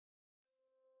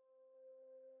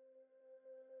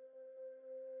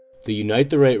The Unite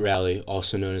the Right rally,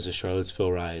 also known as the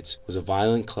Charlottesville Riots, was a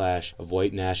violent clash of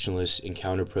white nationalists and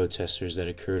counter-protesters that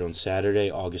occurred on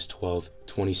Saturday, August 12,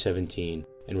 2017,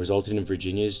 and resulted in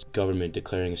Virginia's government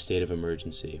declaring a state of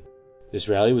emergency. This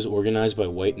rally was organized by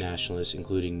white nationalists,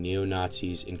 including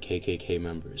neo-Nazis and KKK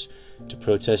members, to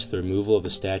protest the removal of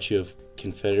a statue of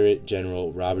Confederate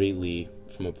General Robert E. Lee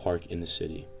from a park in the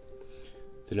city.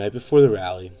 The night before the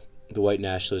rally, the white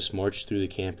nationalists marched through the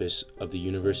campus of the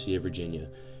University of Virginia,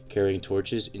 carrying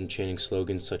torches and chanting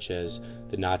slogans such as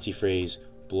the Nazi phrase,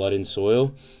 "Blood and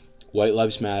soil," "White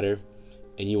lives matter,"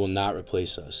 and "You will not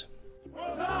replace us."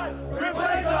 Will not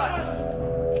replace us!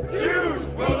 Jews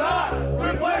will not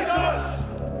replace us!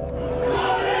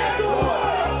 Blood and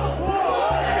soil!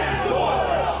 Blood and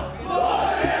soil!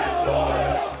 Blood and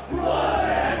soil! Blood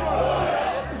and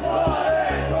soil! Blood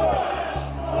and soil!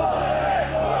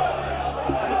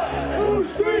 Blood and soil! Whose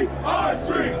streets? Our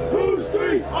streets! Whose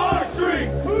streets? Our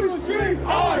streets! Whose streets?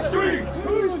 Our streets!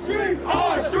 Whose streets?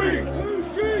 Our streets! Whose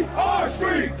streets? Our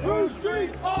streets! Whose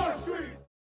streets? Our streets!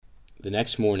 The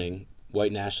next morning,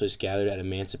 white nationalists gathered at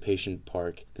Emancipation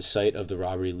Park, the site of the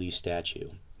Robert E. Lee statue.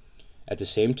 At the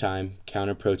same time,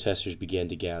 counter-protesters began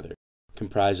to gather,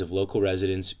 comprised of local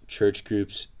residents, church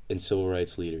groups, and civil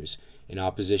rights leaders, in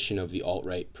opposition of the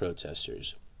alt-right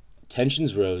protesters.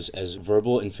 Tensions rose as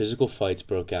verbal and physical fights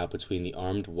broke out between the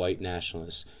armed white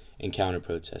nationalists and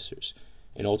counter-protesters,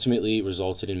 and ultimately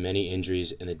resulted in many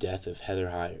injuries and the death of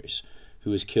Heather Hires,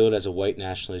 who was killed as a white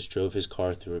nationalist drove his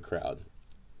car through a crowd.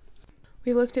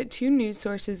 We looked at two news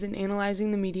sources in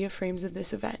analyzing the media frames of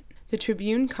this event: the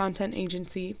Tribune content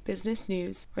agency, Business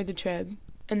News, or the Trib,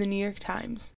 and the New York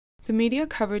Times. The media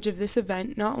coverage of this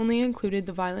event not only included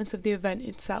the violence of the event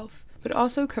itself, but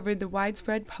also covered the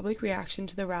widespread public reaction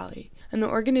to the rally and the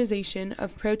organization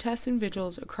of protests and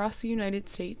vigils across the United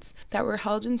States that were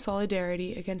held in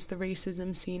solidarity against the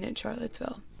racism seen at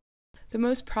Charlottesville. The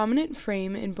most prominent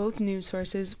frame in both news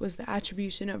sources was the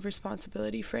attribution of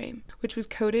responsibility frame, which was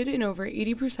coded in over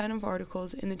 80% of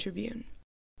articles in the Tribune.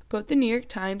 Both the New York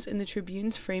Times and the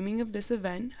Tribune's framing of this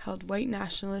event held white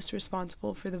nationalists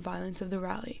responsible for the violence of the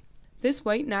rally. This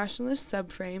white nationalist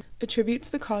subframe attributes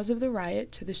the cause of the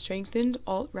riot to the strengthened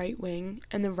alt-right wing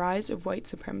and the rise of white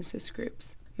supremacist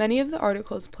groups. Many of the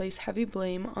articles place heavy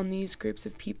blame on these groups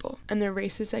of people and their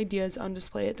racist ideas on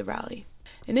display at the rally.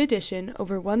 In addition,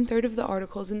 over one-third of the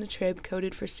articles in the Trib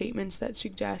coded for statements that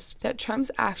suggest that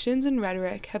Trump's actions and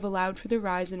rhetoric have allowed for the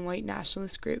rise in white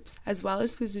nationalist groups, as well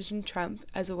as positioned Trump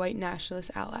as a white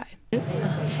nationalist ally.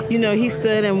 You know, he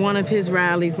stood in one of his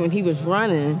rallies when he was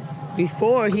running,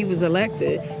 before he was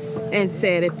elected, and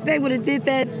said if they would have did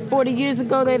that 40 years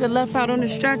ago, they'd have left out on a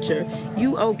stretcher.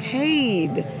 You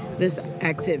okayed this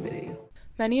activity.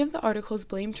 Many of the articles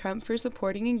blame Trump for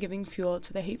supporting and giving fuel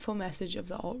to the hateful message of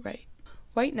the alt-right.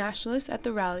 White nationalists at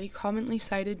the rally commonly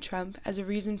cited Trump as a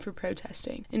reason for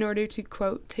protesting, in order to,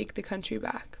 quote, take the country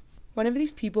back. One of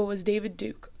these people was David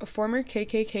Duke, a former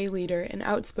KKK leader and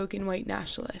outspoken white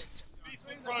nationalist.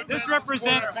 This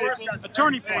represents a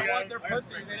turning point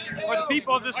for the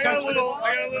people of this country.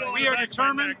 We are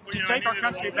determined to take our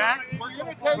country back.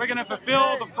 We're going to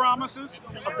fulfill the promises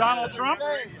of Donald Trump.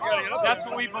 That's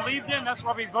what we believed in. That's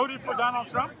why we voted for Donald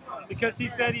Trump, because he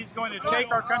said he's going to take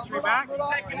our country back,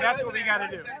 and that's what we got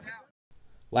to do.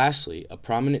 Lastly, a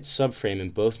prominent subframe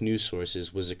in both news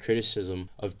sources was a criticism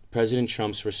of President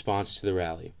Trump's response to the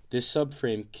rally. This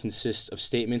subframe consists of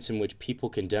statements in which people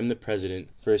condemn the president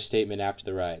for his statement after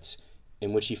the riots,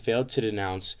 in which he failed to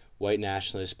denounce white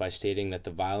nationalists by stating that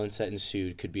the violence that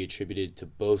ensued could be attributed to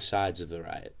both sides of the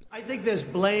riot. I think there's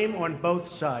blame on both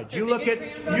sides. You look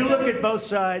at both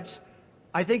sides.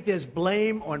 I think there's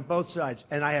blame on both sides,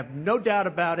 and I have no doubt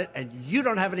about it, and you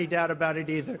don't have any doubt about it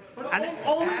either.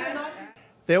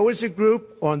 There was a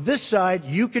group on this side,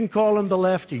 you can call them the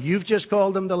left, or you've just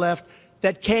called them the left,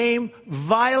 that came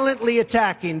violently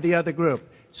attacking the other group.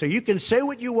 So you can say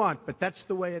what you want, but that's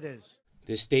the way it is.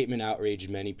 This statement outraged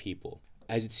many people,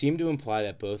 as it seemed to imply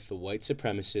that both the white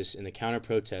supremacists and the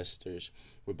counter-protesters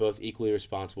were both equally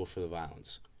responsible for the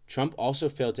violence. Trump also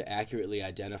failed to accurately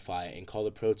identify and call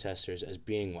the protesters as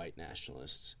being white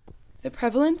nationalists. The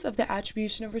prevalence of the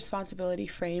attribution of responsibility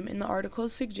frame in the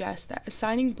articles suggests that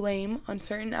assigning blame on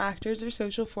certain actors or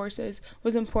social forces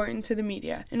was important to the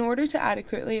media in order to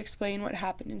adequately explain what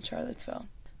happened in Charlottesville.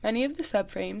 Many of the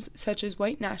subframes, such as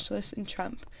white nationalists and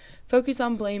Trump, focus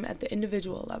on blame at the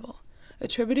individual level,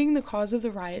 attributing the cause of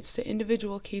the riots to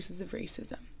individual cases of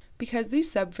racism. Because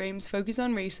these subframes focus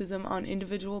on racism on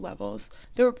individual levels,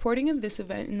 the reporting of this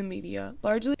event in the media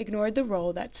largely ignored the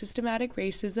role that systematic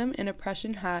racism and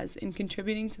oppression has in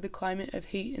contributing to the climate of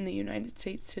hate in the United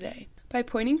States today. By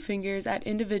pointing fingers at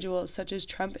individuals such as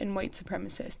Trump and white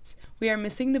supremacists, we are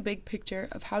missing the big picture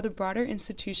of how the broader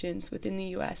institutions within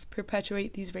the U.S.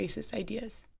 perpetuate these racist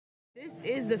ideas. This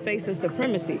is the face of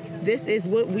supremacy. This is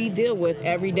what we deal with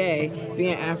every day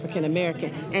being African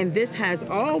American. And this has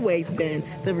always been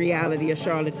the reality of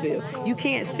Charlottesville. You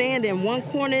can't stand in one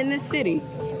corner in this city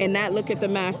and not look at the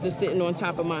master sitting on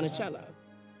top of Monticello.